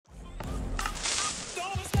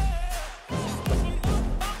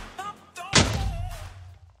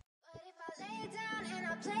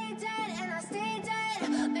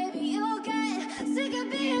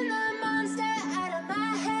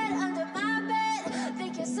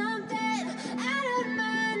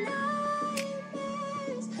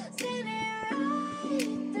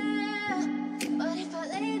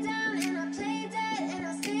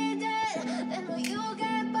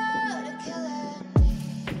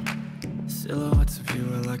Silhouettes of you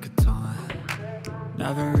are like a taunt.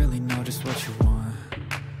 Never really know just what you want.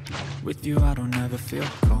 With you I don't ever feel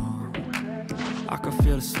calm. I can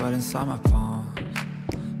feel the sweat inside my palms.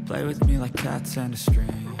 Play with me like cats and a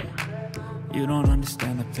string. You don't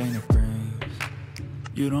understand the pain it brings.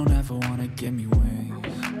 You don't ever wanna give me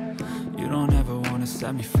wings. You don't ever wanna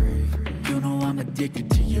set me free. You know I'm addicted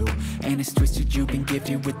to you, and it's twisted, you've been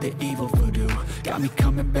gifted with the evil voodoo. Got me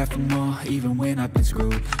coming back for more, even when I've been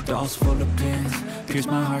screwed. Dolls full of pins, pierce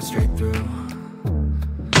my heart straight through.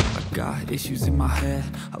 I got issues in my head,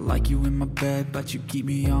 I like you in my bed, but you keep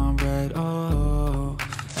me on red. Oh,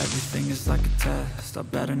 everything is like a test, I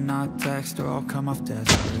better not text or I'll come off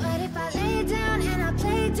desperate. But if I lay down and I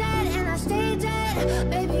play dead and I stay dead,